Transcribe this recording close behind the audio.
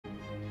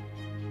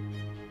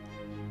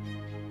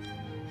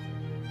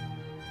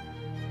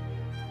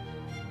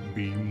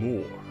be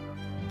more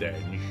than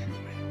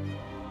human.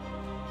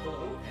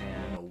 Hello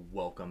and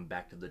welcome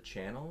back to the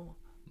channel.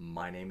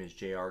 My name is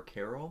J.R.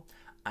 Carroll.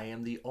 I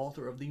am the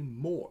author of the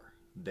More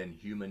Than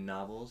Human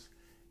novels,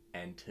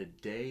 and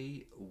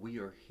today we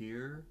are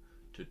here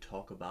to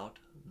talk about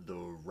the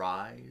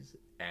rise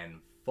and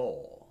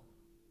fall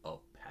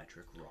of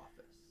Patrick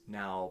Rothfuss.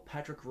 Now,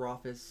 Patrick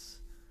Rothfuss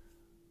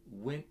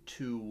went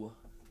to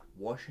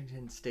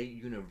Washington State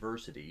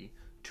University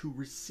to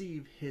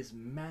receive his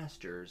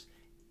master's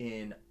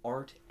in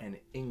art and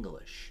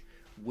English,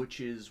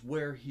 which is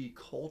where he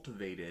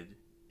cultivated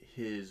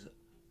his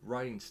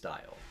writing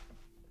style.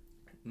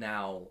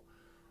 Now,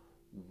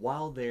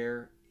 while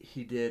there,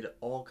 he did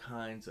all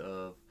kinds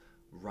of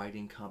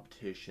writing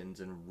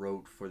competitions and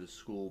wrote for the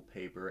school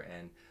paper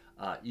and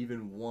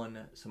even won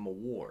some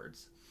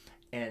awards.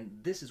 And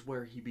this is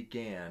where he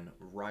began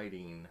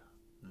writing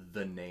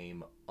The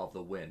Name of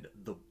the Wind,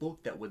 the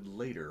book that would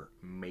later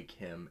make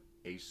him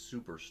a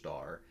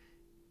superstar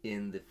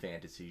in the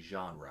fantasy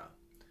genre.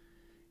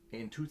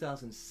 In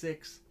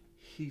 2006,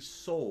 he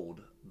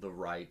sold the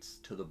rights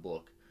to the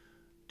book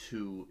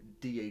to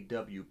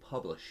DAW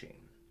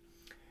Publishing.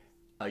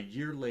 A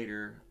year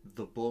later,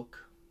 the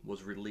book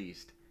was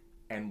released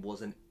and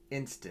was an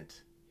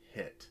instant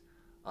hit,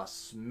 a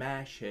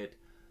smash hit,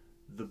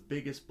 the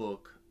biggest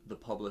book the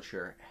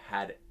publisher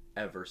had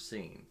ever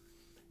seen,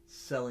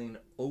 selling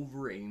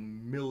over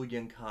 1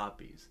 million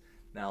copies.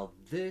 Now,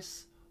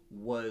 this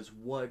was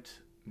what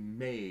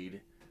made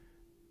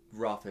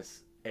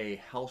Rothfuss a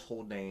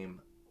household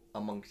name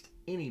amongst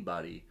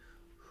anybody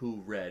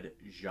who read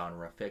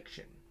genre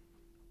fiction.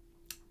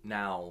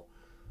 Now,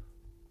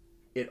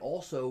 it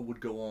also would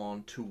go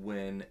on to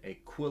win a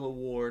Quill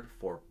Award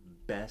for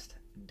Best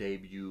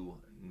Debut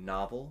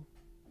Novel,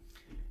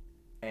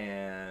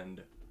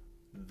 and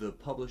the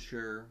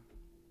publisher,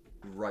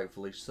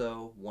 rightfully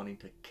so, wanting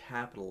to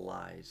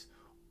capitalize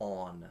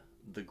on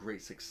the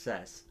great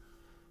success,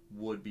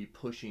 would be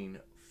pushing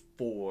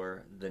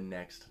for the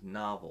next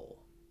novel.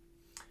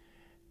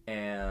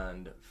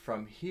 And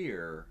from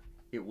here,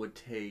 it would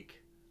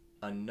take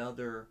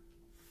another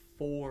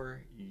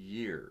 4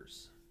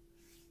 years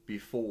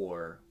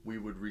before we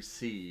would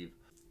receive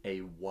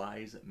A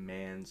Wise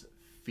Man's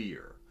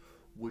Fear,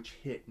 which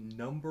hit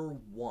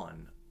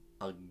 #1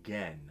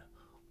 again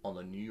on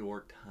the New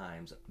York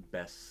Times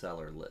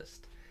bestseller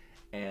list,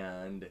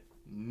 and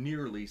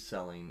nearly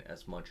selling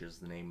as much as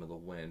The Name of the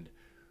Wind,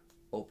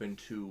 open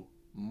to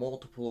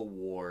multiple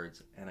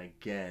awards, and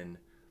again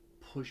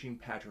pushing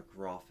Patrick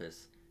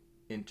Rothfuss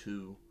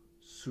into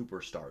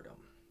superstardom.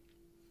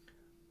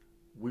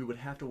 We would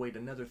have to wait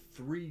another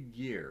 3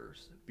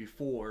 years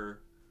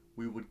before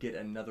we would get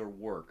another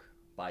work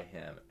by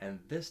him,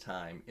 and this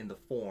time in the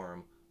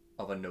form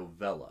of a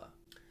novella.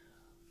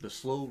 The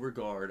Slow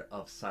Regard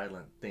of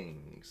Silent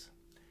Things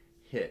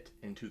hit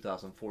in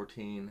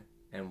 2014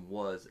 and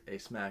was a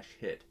smash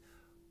hit.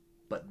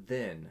 But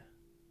then,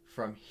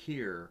 from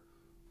here,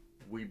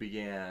 we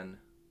began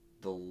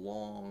the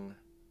long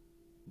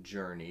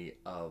journey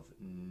of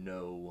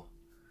no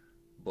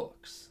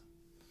books.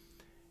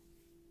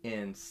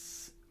 And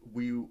as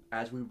we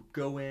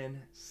go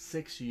in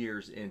 6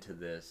 years into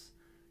this,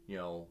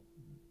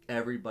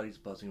 everybody's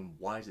buzzing.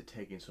 Why is it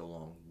taking so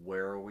long?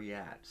 Where are we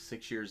at?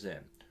 6 years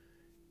in.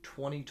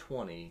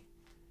 2020,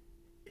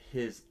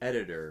 his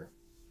editor,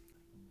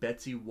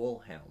 Betsy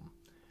Wilhelm,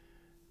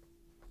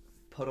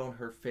 put on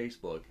her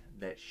Facebook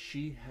that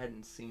she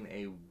hadn't seen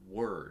a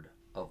word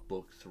of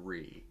book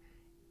 3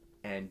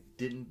 and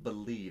didn't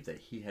believe that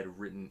he had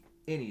written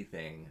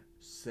anything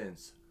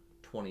since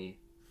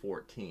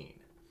 2014.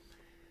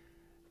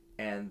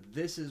 And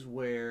this is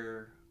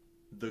where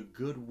the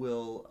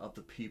goodwill of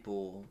the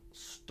people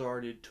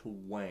started to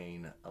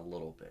wane a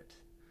little bit.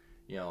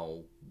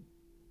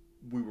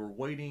 We were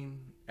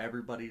waiting.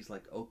 Everybody's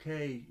like,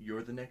 okay,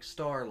 you're the next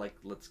star. Like,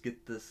 let's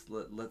get this.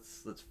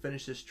 Let's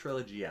finish this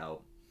trilogy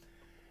out.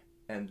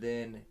 And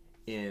then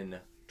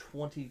in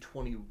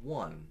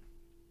 2021,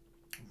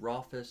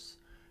 Rothfuss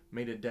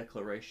made a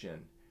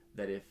declaration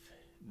that if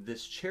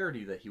this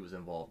charity that he was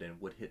involved in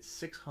would hit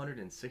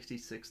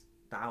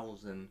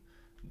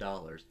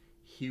 $666,000,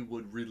 he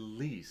would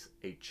release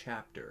a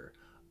chapter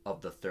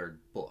of the 3rd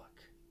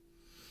book.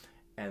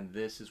 And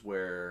this is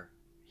where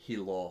he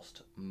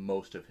lost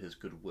most of his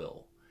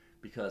goodwill,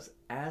 because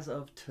as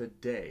of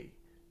today,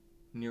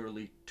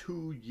 nearly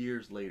 2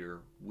 years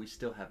later, we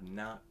still have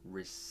not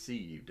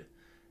received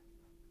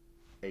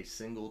a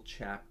single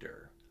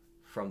chapter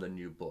from the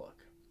new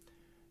book.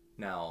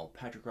 Now,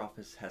 Patrick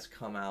Rothfuss has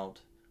come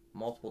out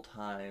multiple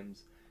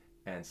times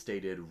and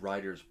stated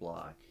writer's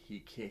block.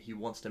 He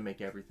wants to make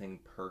everything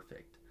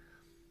perfect.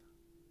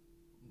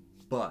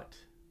 But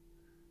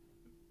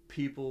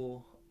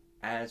people,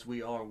 as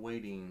we are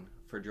waiting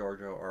for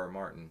George R.R.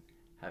 Martin,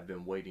 have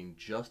been waiting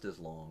just as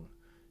long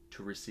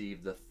to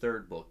receive the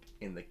 3rd book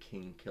in the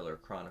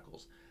Kingkiller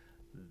Chronicles.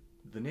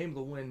 The Name of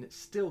the Wind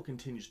still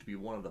continues to be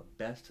one of the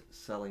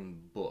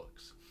best-selling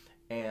books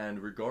and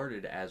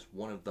regarded as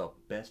one of the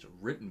best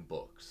written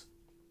books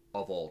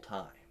of all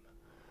time.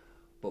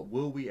 But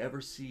will we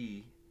ever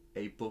see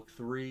a book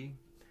 3?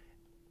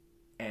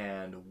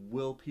 And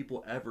will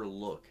people ever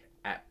look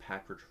at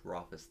Patrick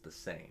Rothfuss the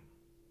same?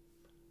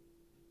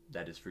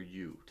 That is for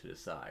you to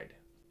decide.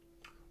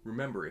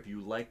 Remember, if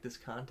you like this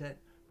content,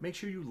 make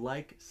sure you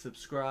like,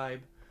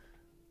 subscribe,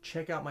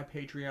 check out my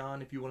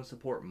Patreon if you want to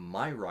support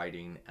my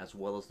writing as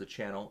well as the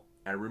channel,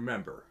 and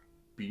remember,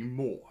 be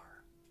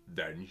more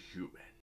than human.